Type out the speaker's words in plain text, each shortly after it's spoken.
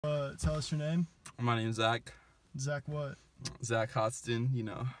tell us your name. My name's Zach. Zach what? Zach Hotston, you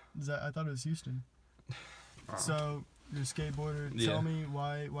know. Zach, I thought it was Houston. So, you're a skateboarder. Yeah. Tell me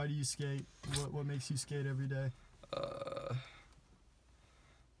why do you skate? What makes you skate every day?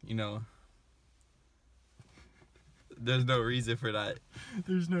 You know, there's no reason for that.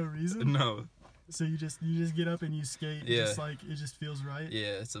 There's no reason? No. So you just get up and you skate, Yeah. just like it just feels right?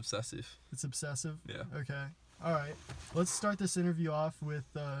 Yeah, it's obsessive. It's obsessive? Yeah. Okay. All right. Let's start this interview off with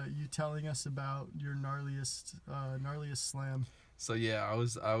you telling us about your gnarliest slam. So yeah, I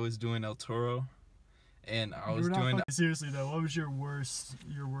was doing El Toro, and I was doing seriously though. What was your worst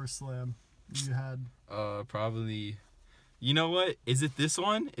slam you had? Probably. You know what? Is it this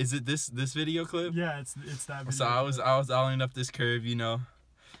one? Is it this video clip? Yeah, it's that video. So I was ollieing up this curve, you know.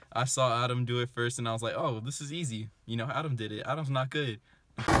 I saw Adam do it first, and I was like, oh, this is easy. You know, Adam did it. Adam's not good.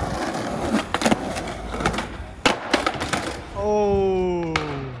 Oh.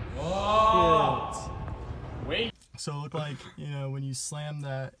 Whoa. Wait. So it looked like, you know, when you slammed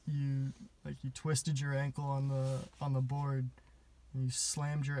that, you twisted your ankle on the board, and you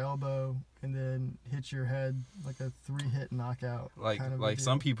slammed your elbow, and then hit your head like a 3-hit knockout. Like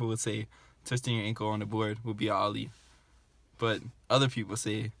some people would say, twisting your ankle on the board would be a ollie, but other people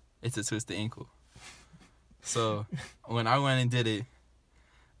say it's a twisted ankle. So when I went and did it,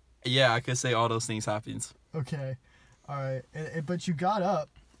 yeah, I could say all those things happened. Okay, all right, but you got up,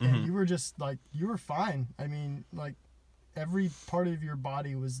 and you were just like, you were fine. I mean, like, every part of your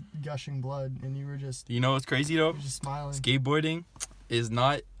body was gushing blood, and you were just. You know what's crazy though? Just smiling. Skateboarding is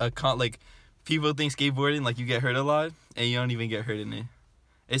not like people think skateboarding like you get hurt a lot, and you don't even get hurt in it.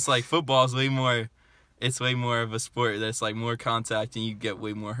 It's like football is way more. It's way more of a sport that's like more contact, and you get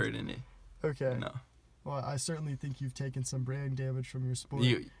way more hurt in it. Okay. No. Well, I certainly think you've taken some brain damage from your sport.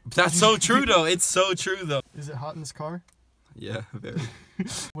 That's so true though. It's so true though. Is it hot in this car? Yeah, very.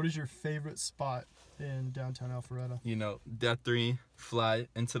 What is your favorite spot in downtown Alpharetta? You know, that 3, fly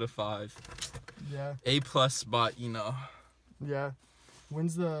into the 5. Yeah. A+ spot, you know. Yeah. Do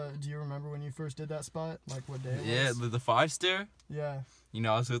you remember when you first did that spot? Like what day it was? Yeah, the 5 stair. Yeah. You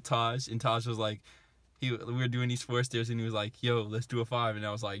know, I was with Taj, and Taj was like, we were doing these 4 stairs, and he was like, yo, let's do a 5. And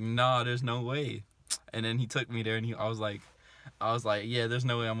I was like, nah, there's no way. And then he took me there, and I was like, yeah, there's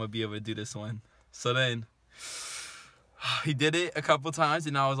no way I'm going to be able to do this one. So then he did it a couple times,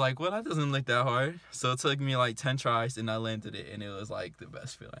 and I was like, well, that doesn't look that hard. So it took me like 10 tries, and I landed it, and it was like the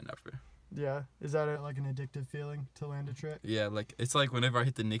best feeling ever. Yeah. Is that like an addictive feeling to land a trick? Yeah, like it's like whenever I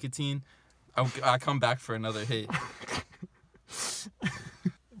hit the nicotine, I come back for another hit.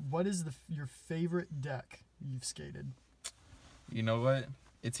 What is your favorite deck you've skated? You know what?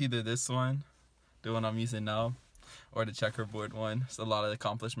 It's either this one, the one I'm using now, or the checkerboard one. There's a lot of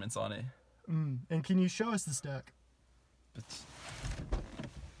accomplishments on it. And can you show us this deck?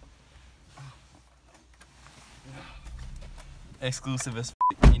 Exclusive as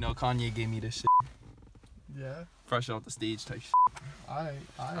f***. You know, Kanye gave me this shit. Yeah. Fresh off the stage type shit. Alright.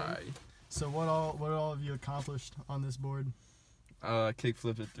 So what all have you accomplished on this board?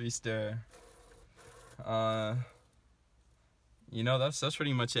 Kickflip a 3 stair. You know, that's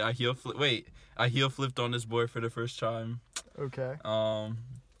pretty much it. I heel flipped on this board for the first time. Okay. And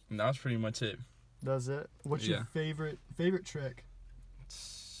that was pretty much it. That's it. What's your favorite trick?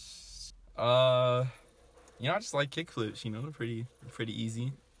 You know, I just like kickflips. You know, they're pretty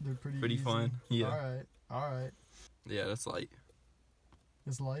easy. They're pretty easy. Fun. Yeah. All right. Yeah, that's light.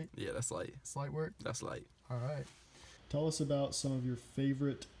 It's light? Yeah, that's light. It's light work? That's light. All right. Tell us about some of your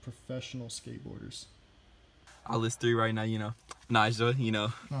favorite professional skateboarders. I'll list 3 right now, you know. Nigel, you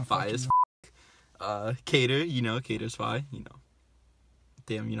know, Fi as Cater, you know, Cater's Fi, you know.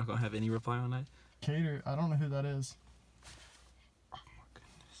 Damn, you're not gonna have any reply on that? Cater, I don't know who that is. Oh my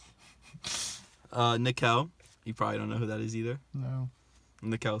goodness. Nikel, you probably don't know who that is either. No.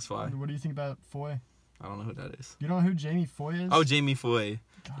 Nikel's Fi. What do you think about Foy? I don't know who that is. You don't know who Jamie Foy is? Oh, Jamie Foy.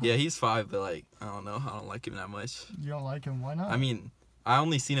 God. Yeah, he's 5, but like, I don't know. I don't like him that much. You don't like him? Why not? I mean, I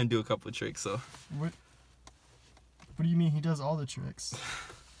only seen him do a couple of tricks, so. What do you mean he does all the tricks?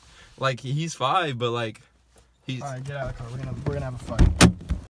 Like, he's 5, but like, he's. Alright, get out of the car. We're gonna have a fight.